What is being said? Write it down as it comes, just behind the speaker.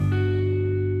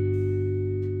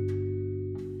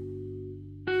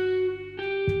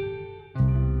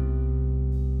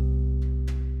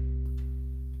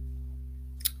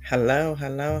Hello.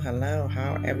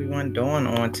 How everyone doing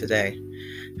on today?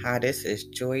 Hi, this is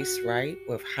Joyce Wright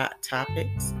with Hot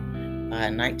Topics by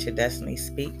Night to Destiny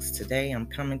Speaks. Today I'm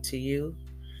coming to you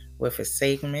with a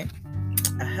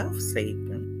health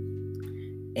segment.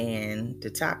 And the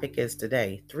topic is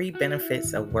today, 3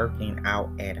 benefits of working out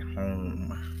at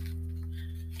home.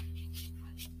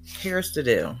 Here's the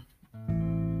deal.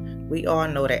 We all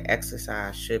know that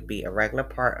exercise should be a regular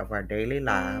part of our daily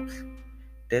lives.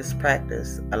 This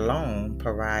practice alone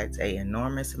provides an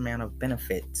enormous amount of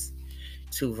benefits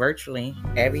to virtually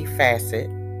every facet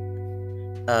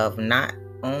of not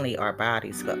only our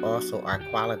bodies but also our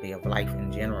quality of life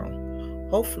in general.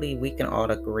 Hopefully, we can all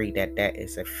agree that that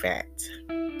is a fact.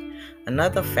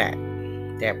 Another fact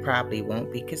that probably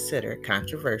won't be considered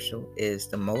controversial is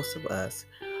that most of us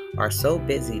are so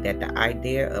busy that the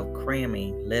idea of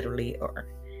cramming literally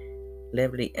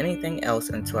anything else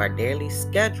into our daily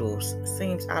schedules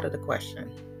seems out of the question.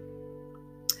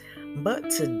 But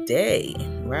today,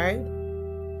 right,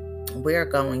 we're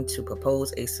going to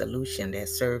propose a solution that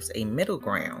serves a middle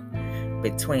ground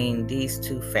between these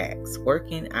two facts: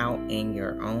 working out in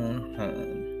your own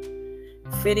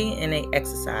home. Fitting in an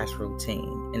exercise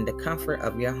routine in the comfort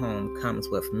of your home comes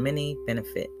with many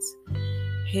benefits.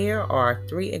 Here are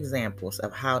 3 examples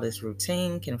of how this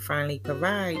routine can finally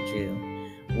provide you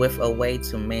with a way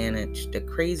to manage the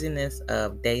craziness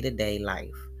of day-to-day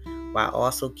life while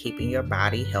also keeping your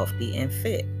body healthy and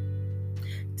fit.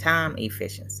 Time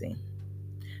efficiency.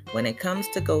 When it comes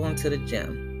to going to the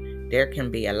gym, there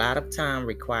can be a lot of time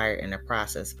required in the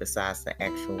process besides the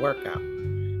actual workout.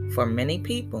 For many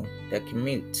people, the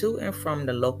commute to and from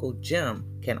the local gym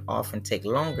can often take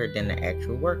longer than the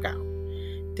actual workout.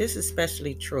 This is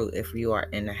especially true if you are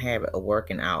in the habit of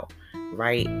working out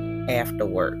right after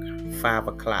work, 5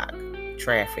 o'clock.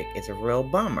 Traffic is a real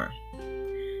bummer.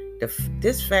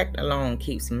 This fact alone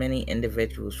keeps many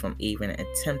individuals from even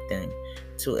attempting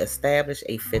to establish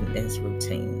a fitness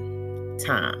routine.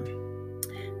 Time,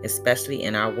 especially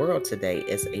in our world today,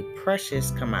 is a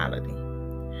precious commodity.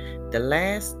 The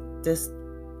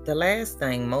last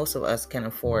thing most of us can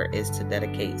afford is to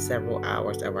dedicate several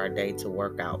hours of our day to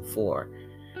work out for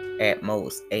at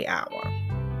most 8 hours.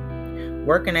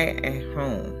 Working at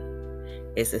home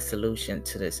is a solution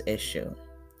to this issue.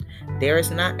 There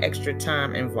is not extra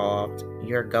time involved.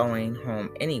 You're going home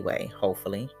anyway,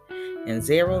 hopefully, and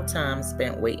 0 time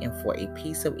spent waiting for a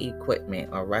piece of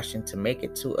equipment or rushing to make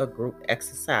it to a group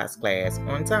exercise class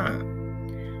on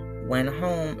time. When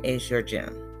home is your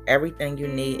gym, everything you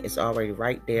need is already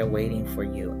right there waiting for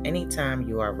you anytime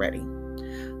you are ready.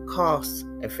 Cost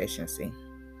efficiency.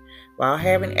 While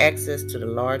having access to the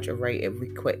large array of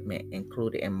equipment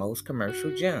included in most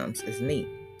commercial gyms is neat,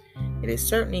 it is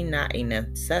certainly not a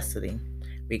necessity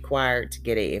required to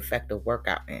get an effective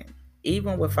workout in.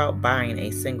 Even without buying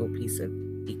a single piece of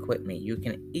equipment, you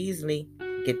can easily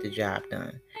get the job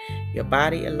done. Your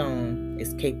body alone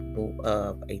is capable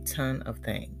of a ton of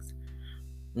things.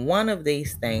 One of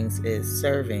these things is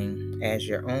serving as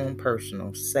your own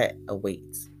personal set of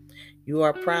weights. You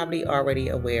are probably already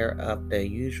aware of the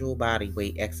usual body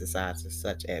weight exercises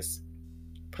such as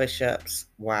push-ups,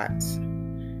 squats,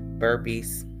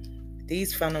 burpees.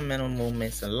 These fundamental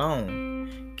movements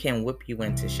alone can whip you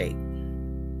into shape.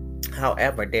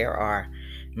 However, there are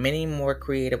many more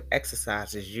creative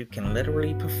exercises you can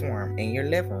literally perform in your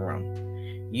living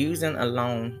room using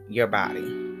alone your body.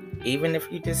 Even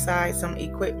if you decide some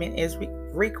equipment is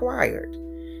required,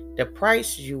 the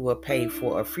price you will pay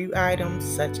for a few items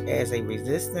such as a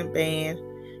resistance band,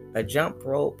 a jump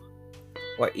rope,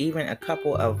 or even a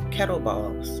couple of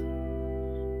kettlebells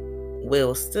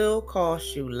will still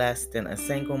cost you less than a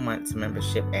single month's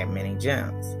membership at many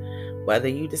gyms. Whether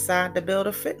you decide to build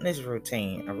a fitness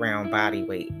routine around body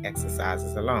weight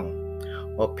exercises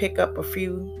alone, or pick up a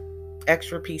few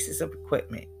extra pieces of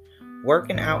equipment,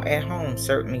 working out at home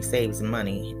certainly saves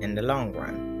money in the long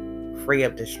run, free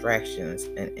of distractions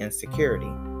and insecurity.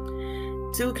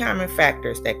 2 common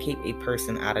factors that keep a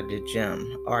person out of the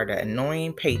gym are the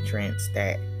annoying patrons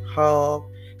that hog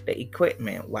the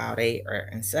equipment while they are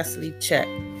incessantly check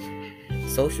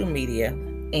social media,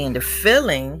 and the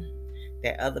feeling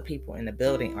that other people in the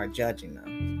building are judging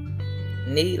them.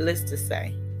 Needless to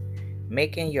say,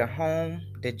 making your home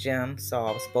the gym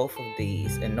solves both of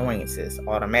these annoyances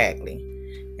automatically.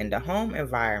 In the home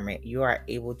environment, you are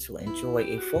able to enjoy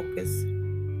a focused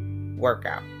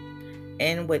workout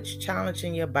in which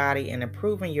challenging your body and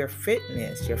improving your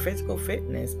fitness, your physical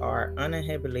fitness, are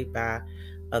uninhibited by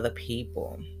other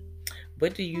people.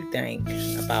 What do you think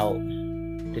about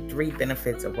the 3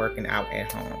 benefits of working out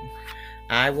at home?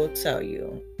 I will tell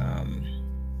you,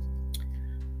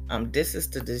 This is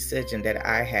the decision that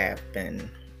I have been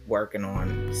working on,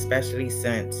 especially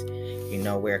since,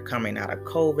 we're coming out of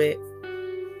COVID.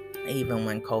 Even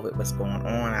when COVID was going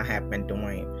on, I have been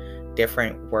doing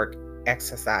different work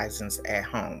exercises at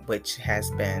home, which has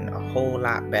been a whole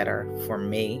lot better for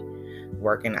me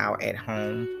working out at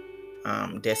home.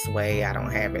 This way I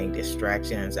don't have any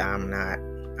distractions. I'm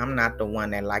not the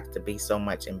one that likes to be so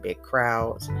much in big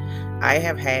crowds. I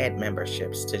have had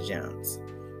memberships to gyms.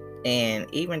 And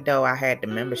even though I had the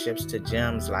memberships to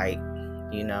gyms, like,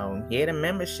 the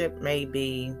membership may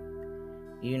be,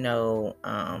 you know,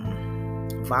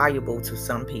 valuable to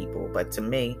some people, but to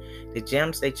me, the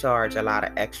gyms, they charge a lot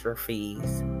of extra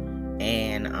fees.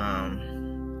 And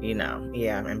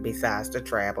and besides the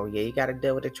travel, you got to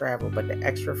deal with the travel, but the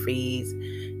extra fees.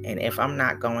 And if I'm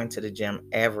not going to the gym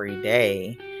every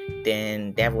day,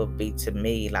 then that would be, to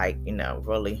me, like,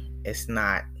 really, it's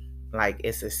not like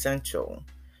it's essential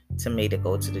to me to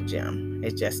go to the gym.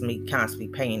 It's just me constantly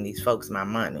paying these folks my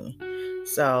money.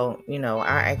 So,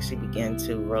 I actually began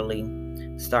to really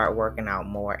start working out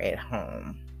more at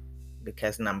home,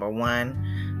 because number one,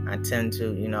 I tend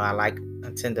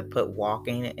to put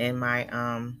walking in my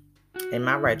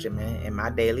regimen, in my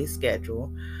daily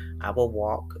schedule. I will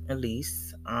walk at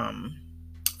least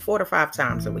 4 to 5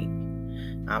 times a week.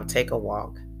 I'll take a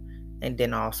walk. And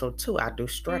then also too, I do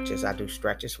stretches. I do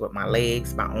stretches with my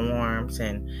legs, my arms,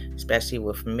 and especially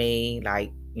with me,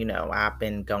 like, I've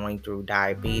been going through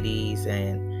diabetes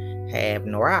and have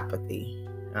neuropathy.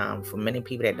 For many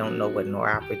people that don't know what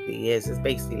neuropathy is, it's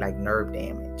basically like nerve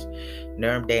damage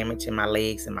in my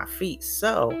legs and my feet.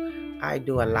 So I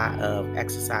do a lot of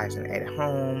exercising at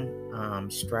home,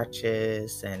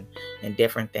 stretches and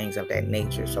different things of that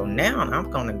nature. So now I'm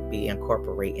going to be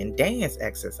incorporating dance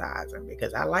exercising,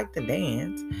 because I like to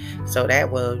dance. So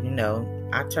that will,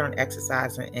 I turn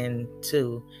exercising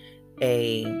into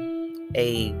a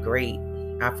great,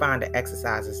 I find the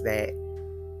exercises that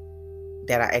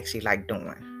I actually like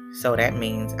doing. So that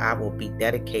means I will be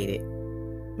dedicated,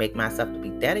 make myself to be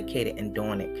dedicated in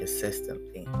doing it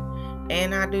consistently.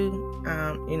 And I do,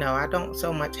 I don't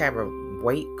so much have a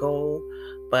weight goal,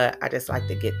 but I just like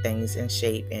to get things in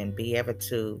shape and be able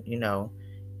to,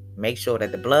 make sure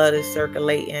that the blood is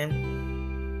circulating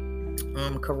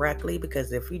correctly.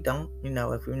 Because if you don't,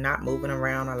 if you're not moving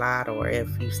around a lot, or if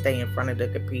you stay in front of the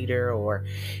computer, or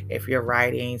if you're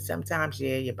writing, sometimes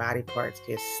your body parts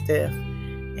get stiff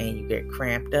and you get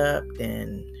cramped up,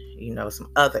 then some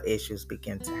other issues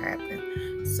begin to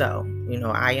happen. So,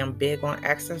 I am big on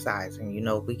exercising.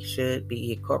 We should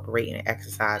be incorporating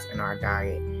exercise in our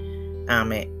diet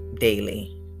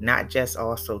daily. Not just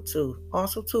also too,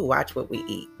 watch what we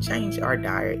eat. Change our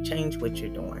diet, change what you're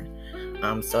doing.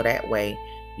 So that way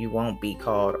you won't be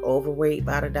called overweight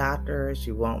by the doctors.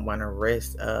 You won't run a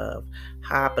risk of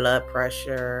high blood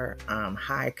pressure,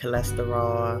 high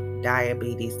cholesterol,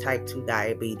 diabetes, type 2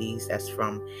 diabetes. That's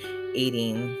from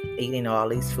eating all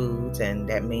these foods. And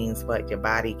that means what your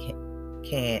body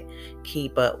can't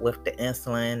keep up with the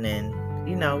insulin, and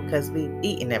because we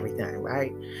eating everything,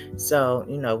 right? So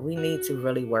we need to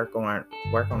really work on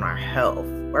our health,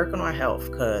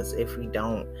 because if we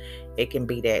don't, it can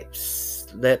be that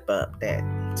slip up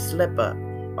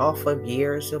off of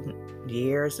years of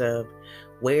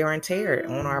wear and tear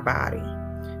on our body.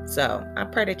 So I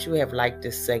pray that you have liked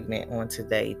this segment on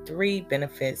today, 3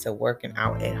 benefits of working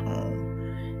out at home.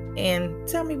 And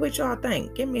tell me what y'all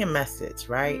think. Give me a message,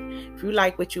 right? If you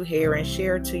like what you hear, and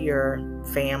share to your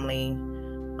family,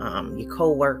 your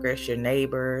co-workers, your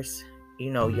neighbors,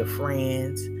 your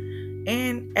friends,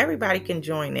 and everybody can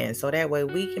join in. So that way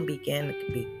we can begin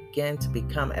to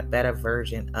become a better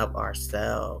version of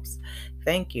ourselves.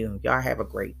 Thank you. Y'all have a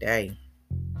great day.